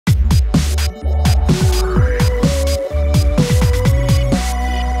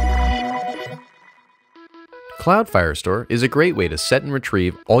Cloud Firestore is a great way to set and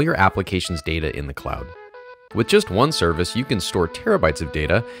retrieve all your application's data in the cloud. With just one service, you can store terabytes of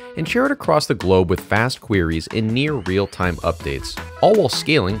data and share it across the globe with fast queries and near real-time updates, all while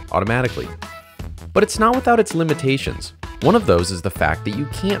scaling automatically. But it's not without its limitations. One of those is the fact that you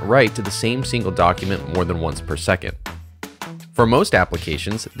can't write to the same single document more than once per second. For most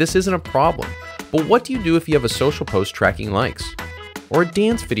applications, this isn't a problem, but what do you do if you have a social post tracking likes? Or a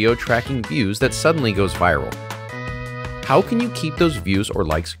dance video tracking views that suddenly goes viral? How can you keep those views or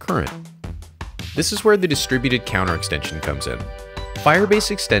likes current? This is where the distributed counter extension comes in.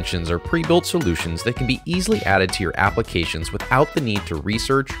 Firebase extensions are pre-built solutions that can be easily added to your applications without the need to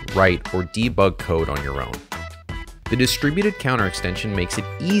research, write, or debug code on your own. The distributed counter extension makes it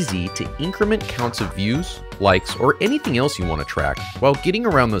easy to increment counts of views, likes, or anything else you want to track while getting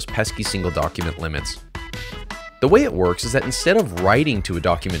around those pesky single document limits. The way it works is that instead of writing to a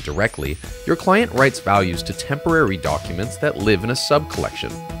document directly, your client writes values to temporary documents that live in a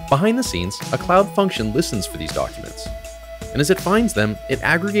sub-collection. Behind the scenes, a cloud function listens for these documents. And as it finds them, it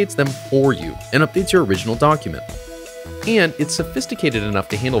aggregates them for you and updates your original document. And it's sophisticated enough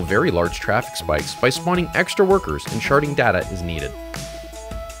to handle very large traffic spikes by spawning extra workers and sharding data as needed.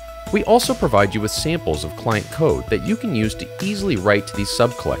 We also provide you with samples of client code that you can use to easily write to these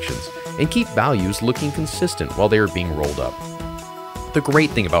sub-collections and keep values looking consistent while they are being rolled up. The great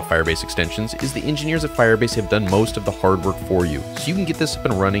thing about Firebase extensions is the engineers at Firebase have done most of the hard work for you, so you can get this up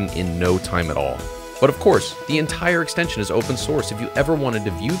and running in no time at all. But of course, the entire extension is open source if you ever wanted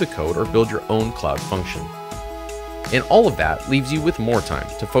to view the code or build your own cloud function. And all of that leaves you with more time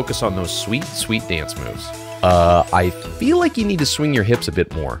to focus on those sweet, sweet dance moves. I feel like you need to swing your hips a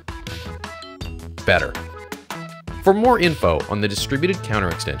bit more. Better. For more info on the distributed counter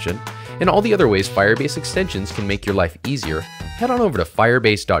extension and all the other ways Firebase extensions can make your life easier, head on over to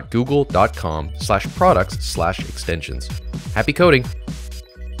firebase.google.com/products/extensions. Happy coding!